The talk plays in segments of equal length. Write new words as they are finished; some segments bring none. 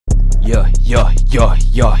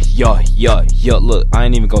Look, I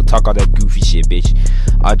ain't even gonna talk all that goofy shit, bitch.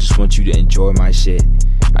 I just want you to enjoy my shit.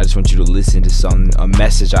 I just want you to listen to a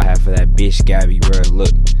message I have for that bitch Gabby, bro.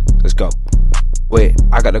 Look, let's go. Wait,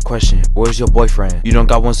 I got a question. Where's your boyfriend? You don't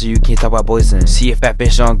got one, so you can't talk about boys then. See if that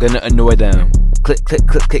bitch I'm gonna annoy them. Click, click,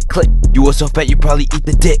 click, click, click. You are so fat you probably eat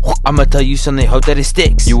the dick. I'ma tell you something, hope that it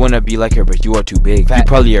sticks. You wanna be like her, but you are too big. Fat. You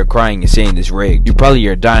probably are crying and saying this rigged. You probably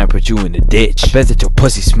are dying, put you in the ditch. I bet that your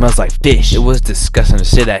pussy smells like fish. It was disgusting to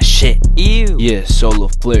say that shit. Ew. Yeah, solar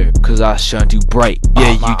flare, cause I shine too bright.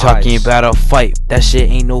 Yeah, you talking about a fight. That shit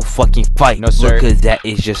ain't no fucking fight. No sir. Look, cause that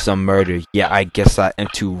is just some murder. Yeah, I guess I am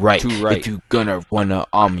too right. If you gonna run up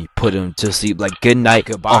on me, put him to sleep like good night.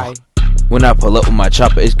 Goodbye. When I pull up with my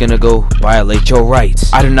chopper, it's gonna go violate your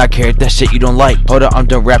rights. I do not care if that shit you don't like. Hold up, I'm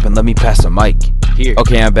done rapping, let me pass the mic. Here.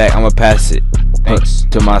 Okay, I'm back, I'ma pass it. Thanks.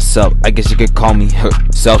 To myself, I guess you could call me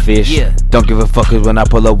selfish. Yeah. Don't give a fuck, cause when I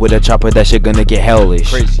pull up with a chopper, that shit gonna get hellish.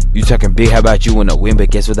 Crazy. You talking big, how about you wanna win, but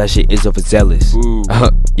guess what, that shit is overzealous. Ooh.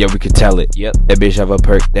 Yeah, we could tell it. Yep. That bitch have a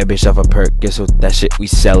perk, that bitch have a perk. Guess what, that shit we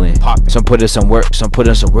selling. Poppin'. Some put in some work, some put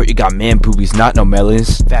in some work. You got man boobies, not no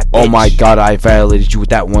melons. Fat bitch. Oh my god, I violated you with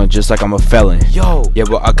that one, just like I'm a felon. Yo. Yeah,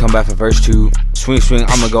 but I'll come back for verse 2. Swing, swing,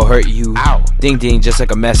 I'ma go hurt you. Ow. Ding, ding, just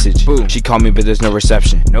like a message. Boom. She called me, but there's no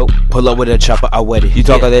reception. Nope. Pull up with a chopper, I wet it. You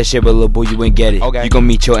talk all that shit, but little boy, you ain't get it. Okay. You gon'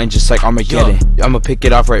 meet your end just like Armageddon. I'ma pick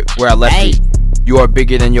it off right where I left it. You are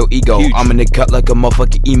bigger than your ego. Huge. I'm in the cut like a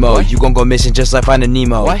motherfucking emo. What? You gon' go missing just like Finding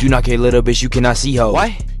Nemo. What? Do not care, little bitch, you cannot see ho.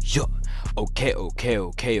 What? Yo. Okay.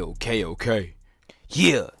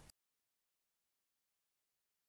 Yeah.